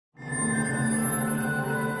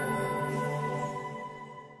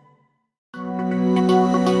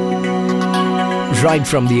Right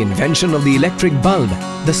from the invention of the electric bulb,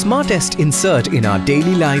 the smartest insert in our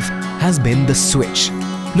daily life has been the switch.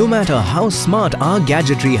 No matter how smart our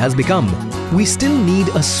gadgetry has become, we still need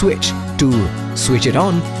a switch to switch it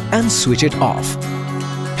on and switch it off.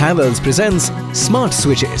 Havells presents smart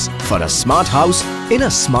switches for a smart house in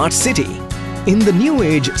a smart city. In the new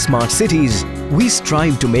age smart cities, we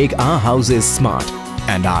strive to make our houses smart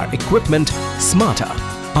and our equipment smarter.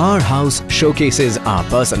 Our house showcases our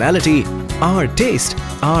personality, our taste,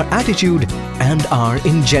 our attitude and our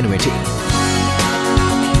ingenuity.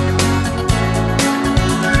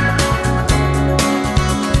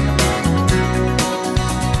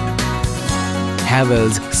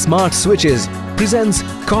 Havells Smart Switches presents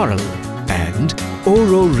Coral and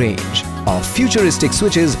Oro range of futuristic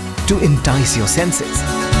switches to entice your senses.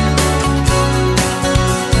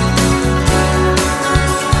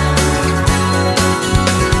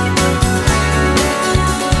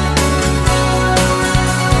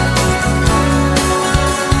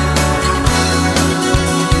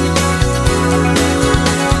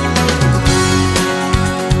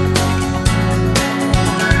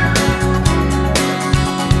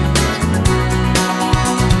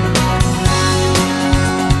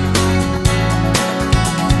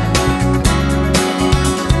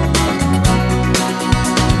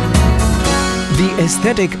 The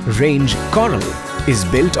aesthetic range Coral is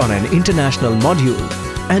built on an international module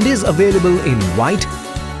and is available in white,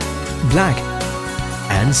 black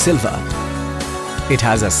and silver. It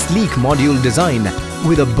has a sleek module design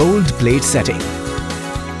with a bold plate setting.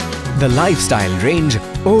 The lifestyle range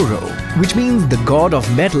Oro, which means the god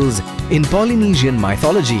of metals in Polynesian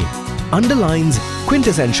mythology, underlines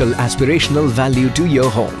quintessential aspirational value to your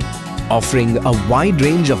home, offering a wide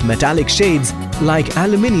range of metallic shades like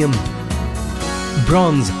aluminium,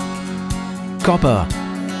 bronze, copper,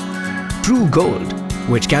 true gold,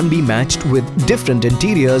 which can be matched with different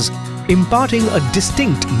interiors, imparting a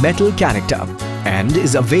distinct metal character, and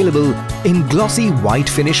is available in glossy white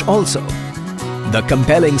finish also. The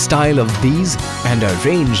compelling style of these and a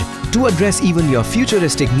range to address even your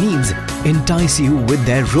futuristic needs entice you with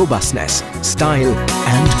their robustness, style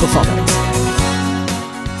and performance.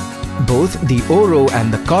 Both the Oro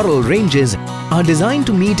and the Coral ranges are designed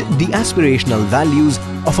to meet the aspirational values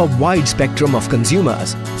of a wide spectrum of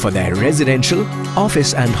consumers for their residential,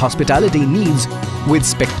 office and hospitality needs with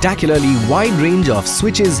spectacularly wide range of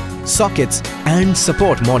switches, sockets and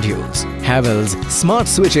support modules. Havells Smart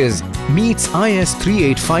Switches meets IS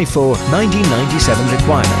 3854 1997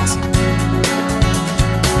 requirements.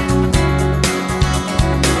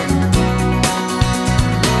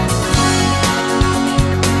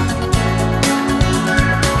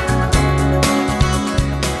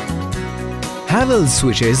 Havells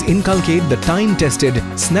switches inculcate the time-tested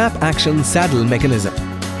snap-action saddle mechanism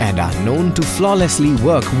and are known to flawlessly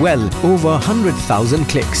work well over 100,000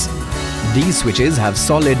 clicks. These switches have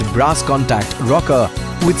solid brass contact rocker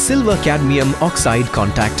with silver cadmium oxide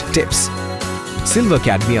contact tips. Silver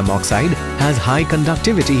cadmium oxide has high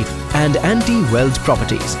conductivity and anti-weld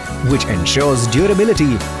properties, which ensures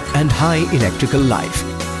durability and high electrical life.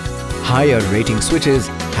 Higher rating switches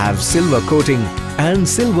have silver coating and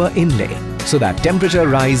silver inlay, so that temperature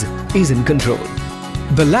rise is in control.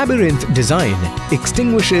 The labyrinth design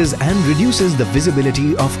extinguishes and reduces the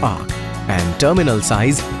visibility of arc, and terminal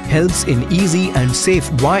size helps in easy and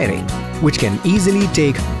safe wiring, which can easily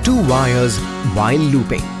take 2 wires while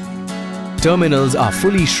looping. Terminals are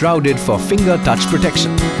fully shrouded for finger touch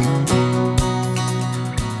protection.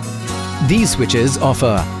 These switches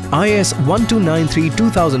offer IS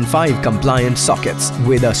 1293-2005 compliant sockets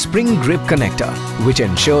with a spring grip connector, which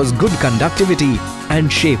ensures good conductivity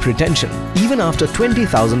and shape retention even after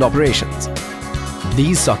 20,000 operations.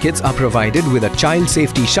 These sockets are provided with a child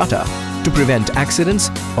safety shutter to prevent accidents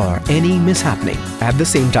or any mishappening. At the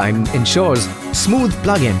same time, ensures smooth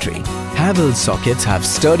plug entry. Havells sockets have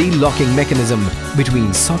sturdy locking mechanism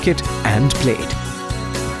between socket and plate.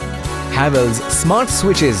 Havells Smart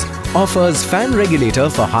Switches offers fan regulator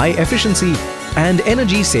for high efficiency and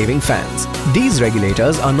energy saving fans. These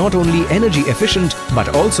regulators are not only energy efficient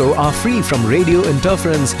but also are free from radio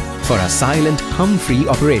interference for a silent, hum-free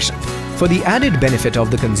operation. For the added benefit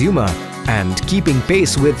of the consumer and keeping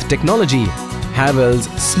pace with technology, Havells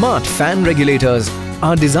Smart Fan Regulators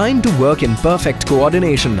are designed to work in perfect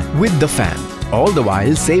coordination with the fan, all the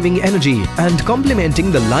while saving energy and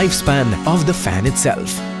complementing the lifespan of the fan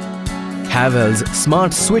itself. Havells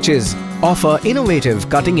Smart Switches offer innovative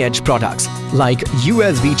cutting-edge products like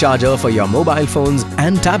USB charger for your mobile phones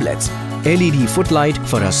and tablets, LED footlight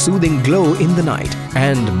for a soothing glow in the night,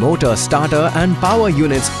 and motor starter and power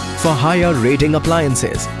units for higher rating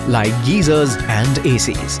appliances like geysers and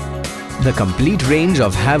ACs. The complete range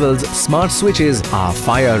of Havells smart switches are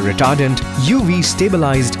fire retardant, UV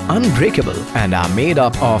stabilized, unbreakable, and are made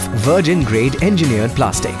up of virgin grade engineered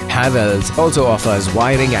plastic. Havells also offers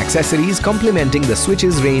wiring accessories complementing the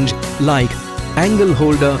switches range like angle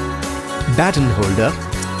holder, baton holder,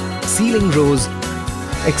 ceiling rose,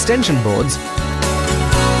 extension boards,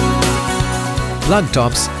 plug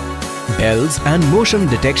tops, bells and motion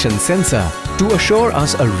detection sensor to assure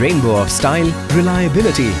us a rainbow of style,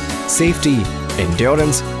 reliability, safety,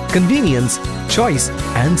 endurance, convenience, choice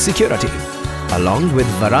and security, along with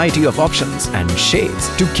variety of options and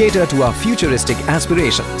shades to cater to our futuristic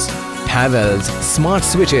aspirations. Havells smart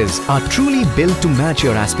switches are truly built to match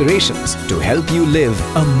your aspirations to help you live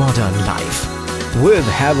a modern life. With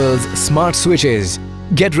Havells smart switches,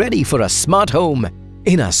 get ready for a smart home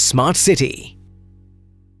in a smart city.